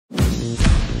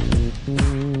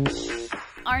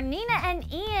Are Nina and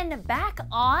Ian back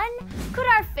on? Could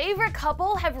our favorite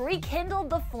couple have rekindled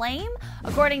the flame?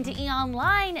 According to E!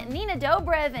 Online, Nina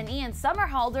Dobrev and Ian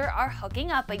Somerhalder are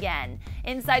hooking up again.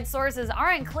 Inside sources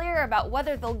aren't clear about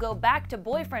whether they'll go back to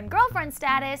boyfriend-girlfriend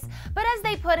status, but as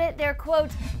they put it, they're, quote,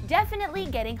 definitely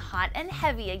getting hot and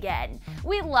heavy again.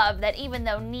 We love that even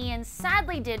though Nian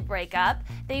sadly did break up,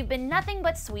 they've been nothing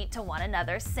but sweet to one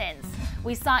another since.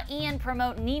 We saw Ian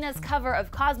promote Nina's cover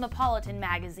of Cosmopolitan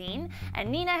magazine,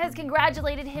 and Nina has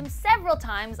congratulated him several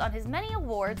times on his many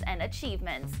awards and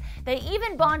achievements. They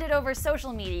even bonded over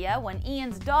social media when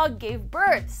Ian's dog gave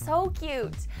birth. So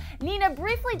cute! Nina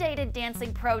briefly dated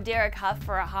dancing pro Derek Hough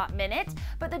for a hot minute,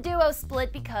 but the duo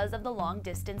split because of the long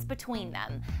distance between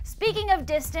them. Speaking of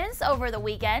distance, over the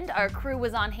weekend, our crew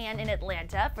was on hand in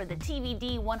Atlanta for the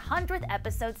TVD 100th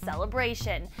episode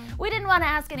celebration. We didn't want to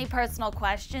ask any personal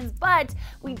questions, but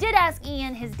we did ask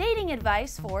Ian his dating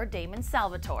advice for Damon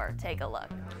Salvatore. Take a look.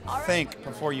 Think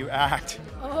before you act.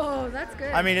 Oh, that's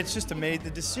good. I mean, it's just amazing. The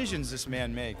decisions this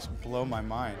man makes blow my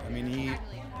mind. I mean,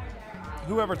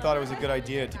 whoever thought it was a good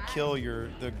idea to kill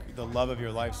the love of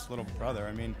your life's little brother?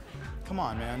 I mean, come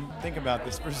on, man. Think about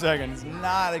this for a second. It's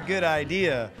not a good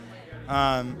idea.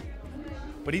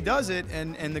 But he does it,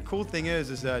 and the cool thing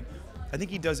is that I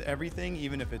think he does everything,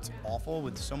 even if it's awful,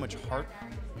 with so much heart,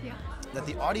 that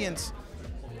the audience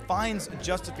finds a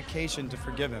justification to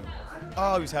forgive him.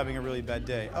 Oh, he's having a really bad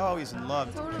day. Oh, he's in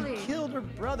love. Totally. He killed her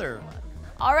brother.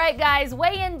 Alright guys,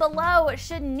 weigh in below.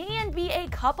 Should Nian be a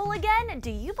couple again?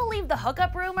 Do you believe the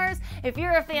hookup rumors? If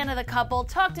you're a fan of the couple,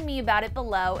 talk to me about it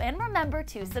below, and remember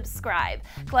to subscribe.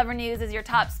 Clever News is your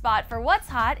top spot for what's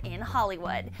hot in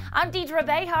Hollywood. I'm Deidre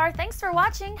Behar. Thanks for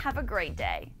watching. Have a great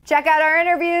day. Check out our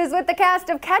interviews with the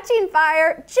cast of Catching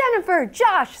Fire, Jennifer,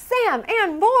 Josh, Sam,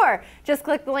 and more. Just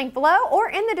click the link below or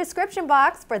in the description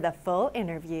box for the full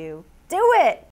interview. Do it!